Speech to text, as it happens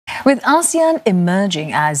With ASEAN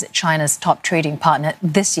emerging as China's top trading partner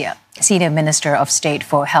this year, Senior Minister of State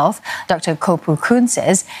for Health, Dr. Koh Poh Koon,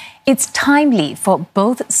 says it's timely for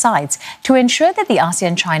both sides to ensure that the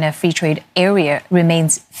ASEAN-China Free Trade Area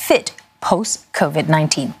remains fit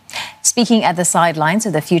post-COVID-19. Speaking at the sidelines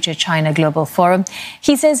of the FutureChina Global Forum,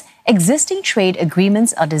 he says existing trade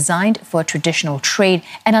agreements are designed for traditional trade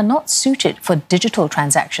and are not suited for digital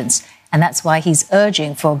transactions. And that's why he's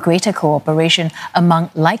urging for greater cooperation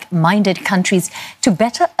among like-minded countries to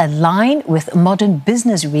better align with modern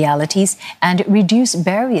business realities and reduce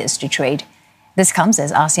barriers to trade. This comes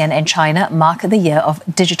as ASEAN and China mark the year of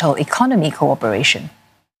digital economy cooperation.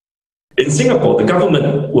 In Singapore, the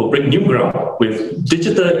government will break new ground with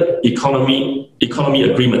digital economy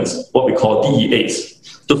agreements, what we call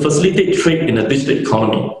DEAs, to facilitate trade in the digital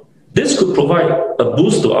economy. This could provide a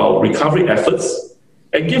boost to our recovery efforts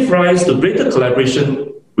and give rise to greater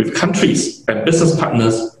collaboration with countries and business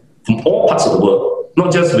partners from all parts of the world,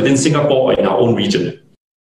 not just within Singapore or in our own region.